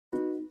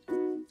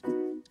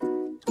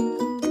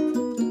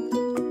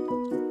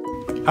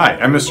Hi,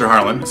 I'm Mr.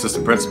 Harlan,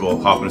 Assistant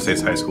Principal, Hoffman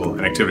Estates High School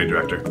and Activity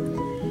Director.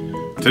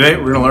 Today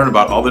we're going to learn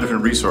about all the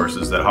different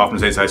resources that Hoffman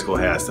Estates High School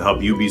has to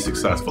help you be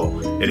successful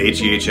at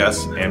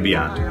HEHS and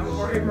beyond. I'm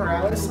Jorge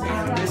Morales,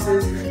 and this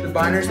is the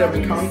binders that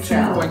we come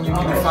to when you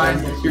need to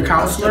find your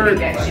counselor.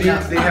 They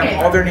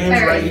have all their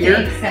names right here,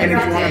 and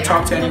if you want to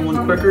talk to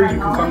anyone quicker, you can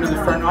come to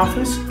the front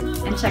office.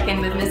 And check in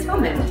with Ms.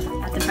 Holman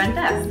at the front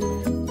desk.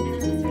 And I'm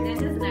Ms.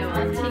 Hernandez, and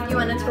I will take you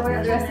on a tour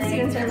of the rest of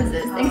Student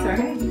Services. Thanks,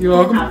 Jorge. You're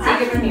welcome. I'll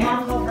take it from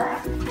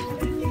here.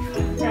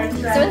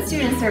 So in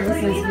Student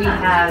Services, we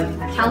have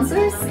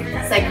counselors,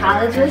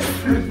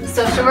 psychologists,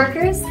 social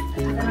workers,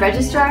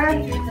 registrar,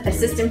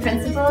 assistant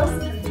principals,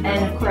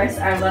 and of course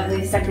our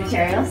lovely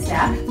secretarial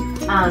staff.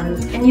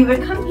 And you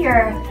would come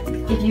here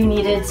if you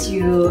needed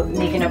to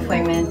make an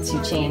appointment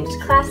to change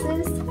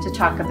classes, to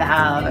talk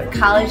about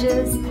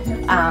colleges,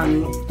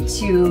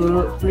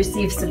 to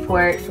receive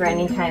support for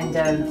any kind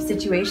of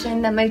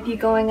situation that might be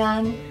going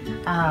on,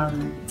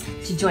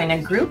 to join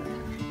a group.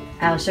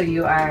 I'll show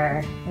you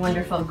our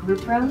wonderful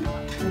group room,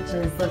 which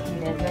is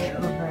located right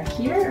over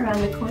here around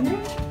the corner.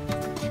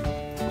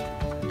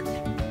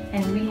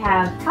 And we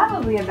have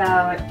probably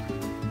about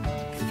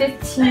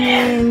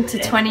 15 to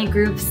 20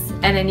 groups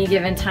at any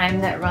given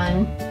time that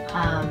run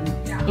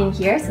in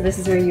here. So this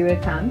is where you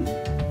would come.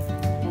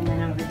 And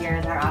then over here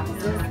is our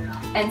offices.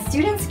 And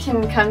students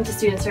can come to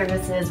Student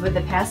Services with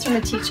a pass from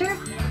a teacher.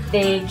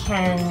 They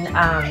can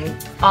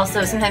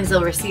also, sometimes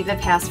they'll receive a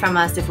pass from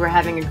us. If we're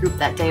having a group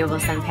that day,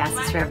 we'll send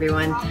passes for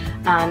everyone.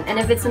 And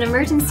if it's an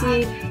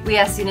emergency, we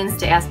ask students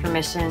to ask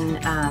permission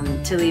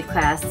to leave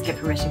class, get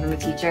permission from a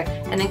teacher,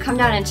 and then come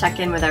down and check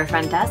in with our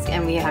front desk,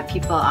 and we have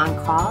people on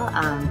call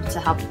to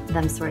help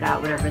them sort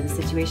out whatever the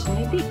situation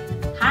may be.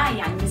 Hi,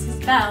 I'm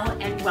Mrs. Bell,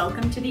 and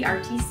welcome to the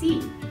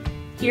RTC.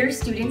 Here,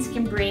 students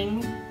can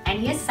bring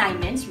any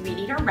assignments,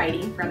 reading or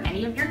writing, from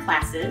any of your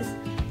classes.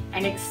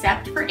 And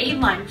except for a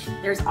lunch,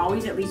 there's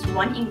always at least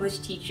one English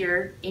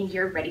teacher in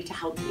here ready to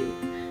help you.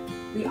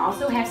 We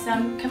also have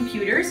some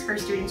computers for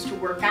students to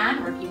work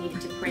on, or if you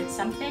need to print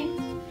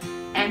something.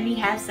 And we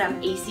have some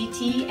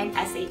ACT and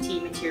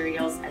SAT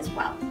materials as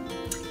well.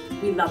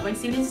 We love when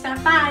students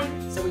stop by,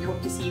 so we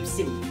hope to see you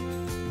soon.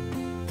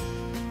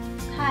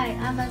 Hi,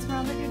 I'm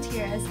Esmeralda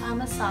Gutierrez.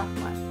 I'm a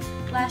sophomore.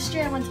 Last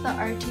year I went to the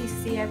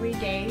RTC every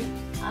day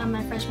on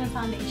my freshman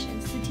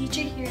foundations. The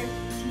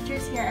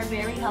teachers here are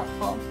very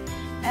helpful.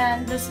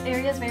 And this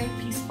area is very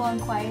peaceful and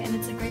quiet, and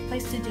it's a great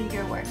place to do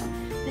your work.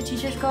 The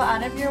teachers go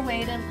out of your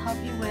way to help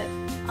you with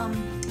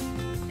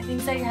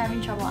things that you're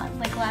having trouble on.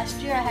 Like last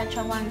year I had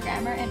trouble on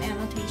grammar and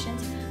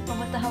annotations, but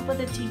with the help of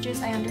the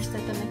teachers I understood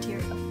the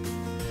material.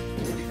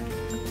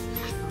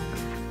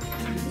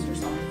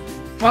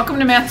 Welcome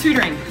to Math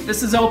Tutoring.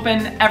 This is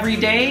open every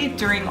day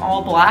during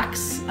all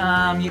blocks.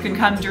 You can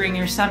come during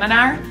your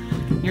seminar,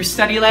 your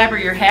study lab, or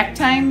your hack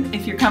time.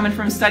 If you're coming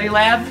from study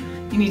lab,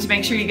 you need to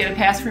make sure you get a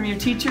pass from your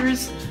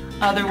teachers.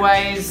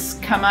 Otherwise,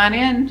 come on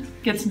in,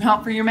 get some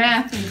help for your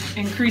math,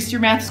 and increase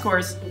your math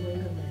scores.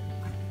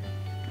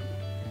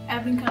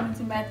 I've been coming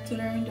to math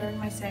tutoring during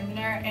my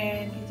seminar,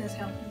 and it has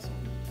helped me so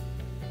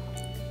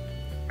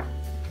much.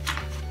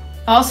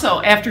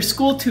 Also, after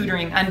school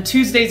tutoring on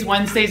Tuesdays,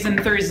 Wednesdays, and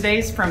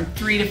Thursdays from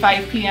 3 to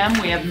 5 p.m.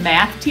 we have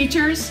math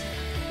teachers,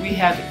 we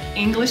have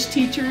English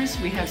teachers,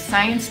 we have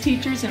science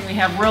teachers, and we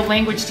have world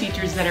language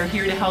teachers that are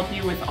here to help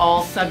you with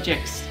all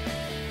subjects.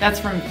 That's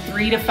from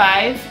 3 to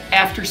 5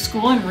 after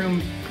school in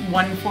room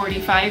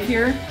 145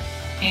 here.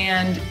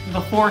 And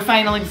before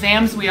final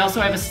exams, we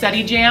also have a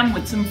study jam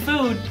with some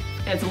food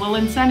as a little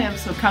incentive,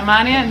 so come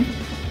on in.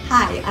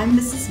 Hi, I'm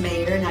Mrs.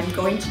 Mayer, and I'm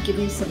going to give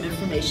you some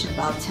information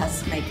about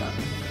test makeup.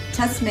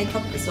 Test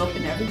makeup is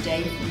open every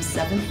day from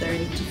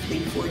 7:30 to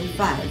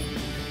 3:45.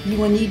 You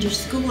will need your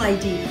school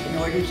ID in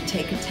order to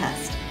take a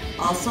test.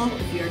 Also,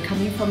 if you are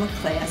coming from a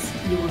class,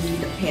 you will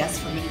need a pass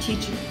from your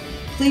teacher.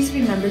 Please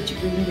remember to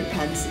bring your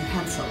pens and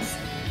pencils.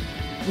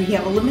 We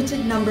have a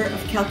limited number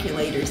of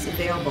calculators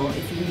available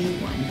if you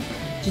need one.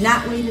 Do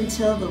not wait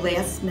until the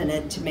last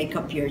minute to make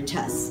up your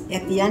tests.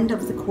 At the end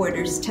of the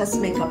quarters, test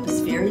makeup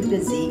is very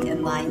busy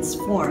and lines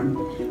form.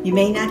 You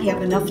may not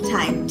have enough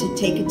time to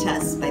take a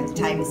test by the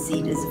time a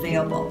seat is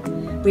available.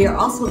 We are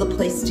also the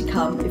place to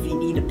come if you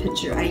need a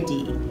picture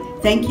ID.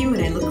 Thank you,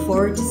 and I look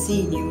forward to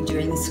seeing you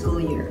during the school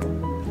year.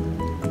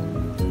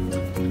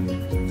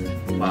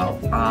 Well,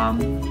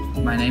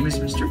 my name is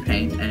Mr.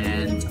 Payne,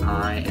 and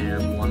I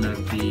am one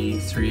of the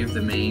 3 of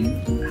the main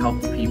help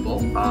people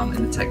in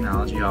the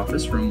technology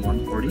office, room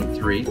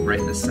 143, right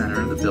in the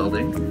center of the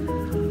building.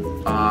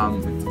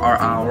 Our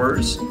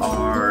hours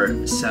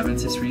are 7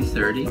 to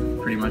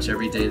 3:30, pretty much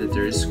every day that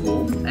there is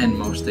school, and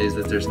most days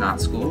that there's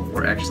not school.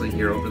 We're actually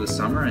here over the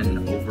summer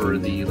and over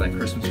the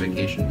Christmas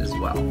vacation as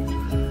well.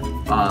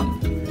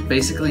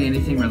 Basically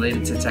anything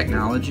related to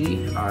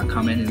technology,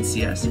 come in and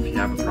see us. If you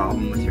have a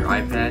problem with your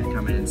iPad,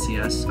 come in and see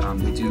us.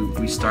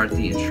 We start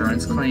the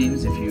insurance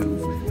claims if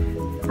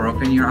you've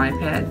broken your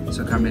iPad,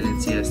 so come in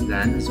and see us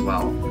then as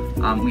well.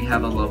 We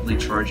have a lovely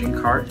charging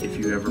cart if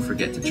you ever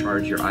forget to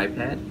charge your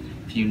iPad.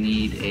 if you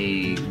need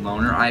a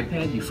loaner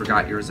iPad, you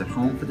forgot yours at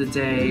home for the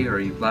day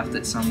or you've left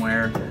it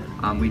somewhere,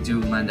 we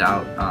do lend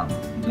out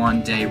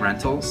one-day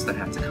rentals that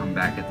have to come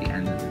back at the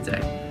end of the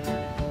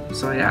day.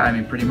 So yeah, I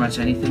mean, pretty much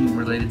anything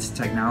related to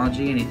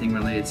technology, anything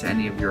related to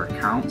any of your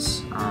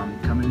accounts,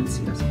 come in and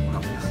see us and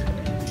we'll help you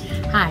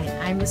out. Hi,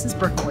 I'm Mrs.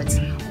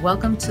 Berkowitz.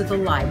 Welcome to the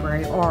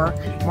library, or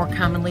more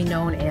commonly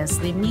known as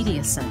the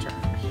Media Center.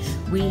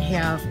 We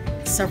have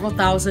several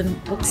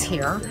thousand books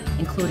here,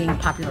 including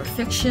popular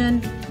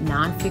fiction,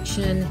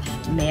 nonfiction,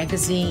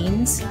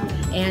 magazines,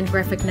 and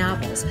graphic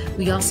novels.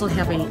 We also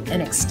have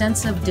an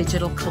extensive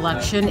digital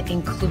collection,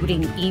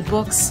 including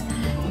ebooks,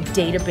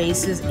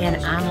 databases,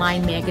 and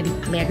online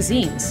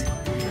magazines.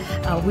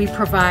 We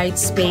provide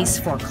space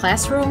for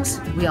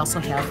classrooms. We also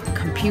have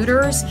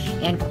computers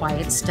and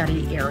quiet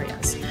study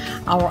areas.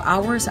 Our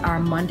hours are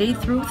Monday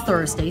through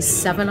Thursday,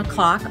 7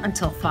 o'clock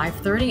until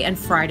 5:30, and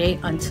Friday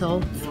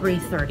until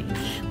 3:30.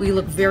 We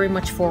look very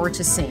much forward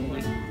to seeing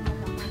you.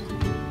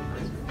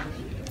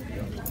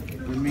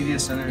 The Media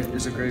Center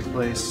is a great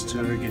place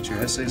to get your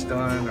essays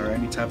done or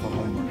any type of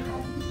homework.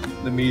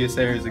 The Media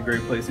Center is a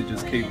great place to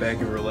just kick back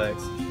and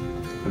relax.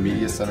 The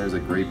Media Center is a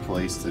great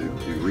place to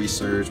do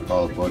research,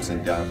 follow books,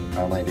 and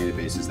online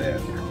databases they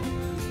have here.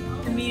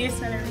 The Media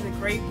Center is a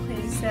great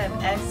place to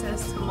have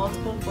access to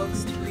multiple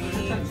books to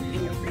read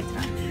in your free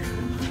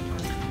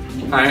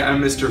time. Hi,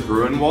 I'm Mr.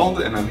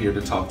 Gruenwald, and I'm here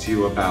to talk to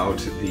you about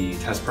the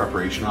test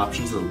preparation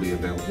options that will be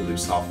available to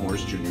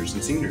sophomores, juniors,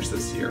 and seniors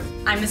this year.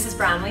 I'm Mrs.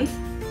 Brownlee.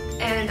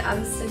 And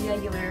I'm Cindy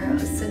Aguilera,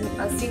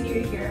 a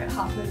senior here at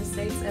Hoffman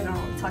Estates, and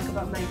I'll talk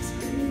about my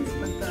experience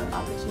with the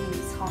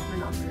opportunities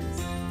Hoffman offers.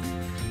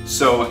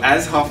 So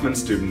as Hoffman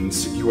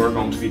students, you are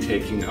going to be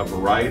taking a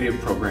variety of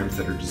programs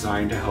that are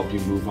designed to help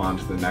you move on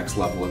to the next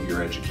level of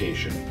your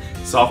education.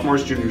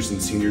 Sophomores, juniors, and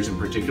seniors in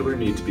particular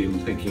need to be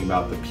thinking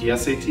about the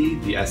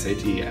PSAT, the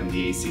SAT, and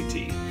the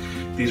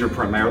ACT. These are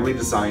primarily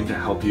designed to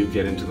help you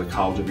get into the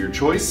college of your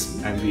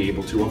choice and be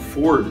able to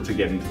afford to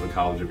get into the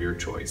college of your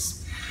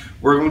choice.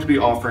 We're going to be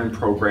offering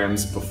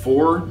programs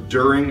before,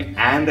 during,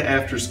 and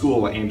after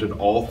school aimed at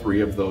all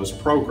three of those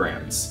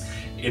programs.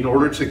 In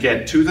order to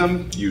get to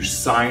them, you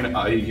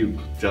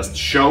just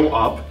show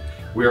up.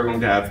 We are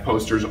going to have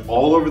posters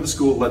all over the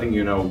school letting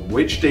you know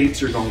which dates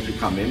you're going to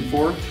come in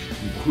for,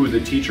 who the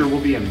teacher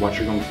will be, and what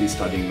you're going to be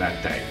studying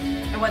that day.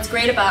 And what's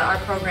great about our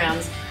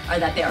programs are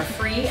that they are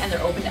free and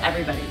they're open to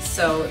everybody.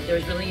 So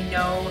there's really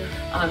no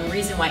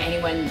reason why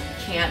anyone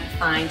can't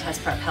find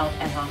test prep help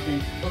at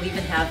Hoffman. We'll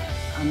even have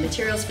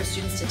materials for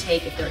students to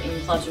take if they're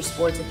in clubs or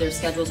sports, if their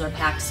schedules are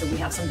packed, so we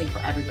have something for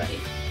everybody.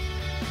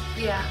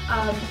 Yeah,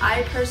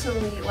 I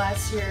personally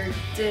last year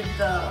did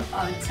the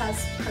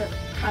test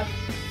prep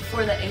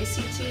for the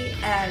ACT,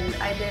 and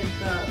I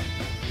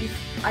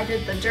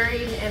did the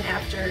during and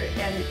after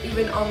and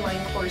even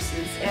online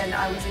courses, and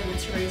I was able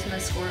to raise my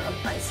score up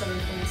by 7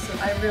 points. So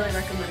I really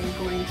recommend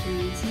going to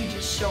these. You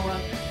just show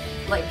up.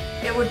 Like,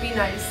 it would be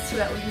nice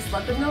to at least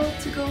let them know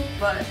to go,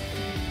 but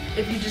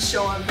if you just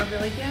show up, they'll be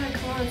like, yeah,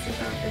 come on, sit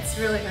down. It's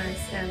really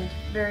nice and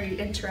very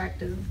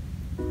interactive.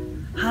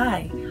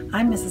 Hi,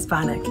 I'm Mrs.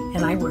 Bonnick,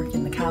 and I work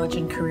in the College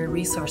and Career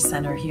Resource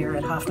Center here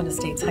at Hoffman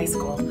Estates High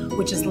School,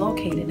 which is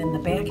located in the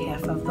back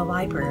half of the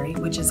library,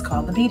 which is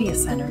called the Media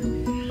Center.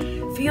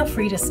 Feel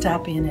free to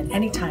stop in at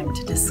any time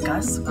to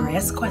discuss or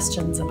ask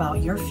questions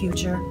about your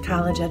future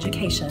college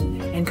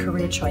education and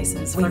career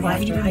choices. We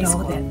want you to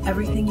know that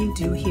everything you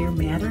do here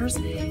matters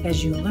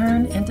as you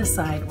learn and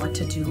decide what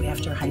to do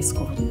after high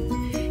school.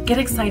 Get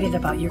excited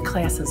about your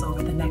classes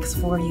over the next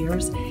 4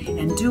 years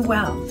and do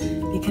well,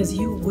 because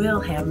you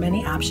will have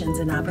many options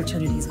and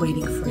opportunities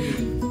waiting for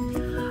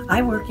you.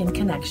 I work in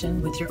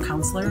connection with your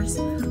counselors,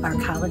 our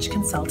college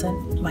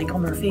consultant, Michael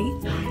Murphy,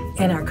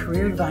 and our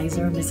career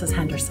advisor, Mrs.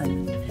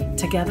 Henderson.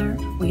 Together,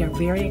 we are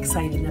very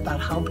excited about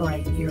how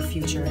bright your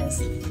future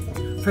is.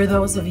 For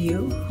those of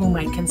you who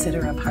might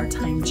consider a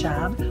part-time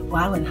job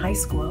while in high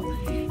school,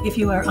 if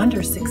you are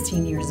under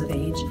 16 years of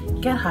age,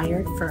 get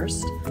hired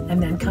first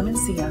and then come and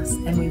see us,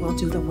 and we will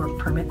do the work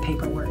permit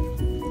paperwork.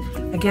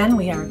 Again,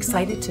 we are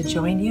excited to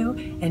join you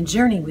and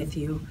journey with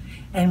you,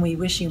 and we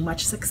wish you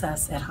much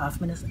success at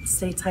Hoffman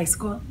Estates High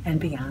School and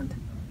beyond.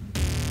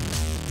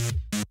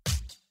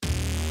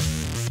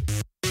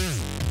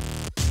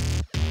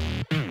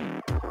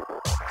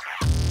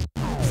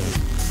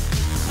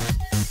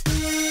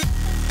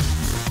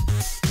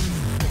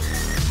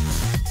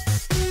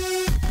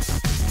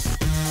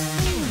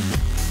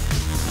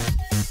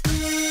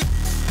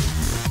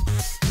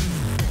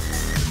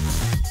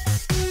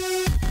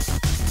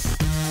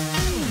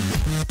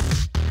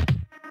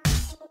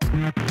 We'll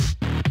be right back.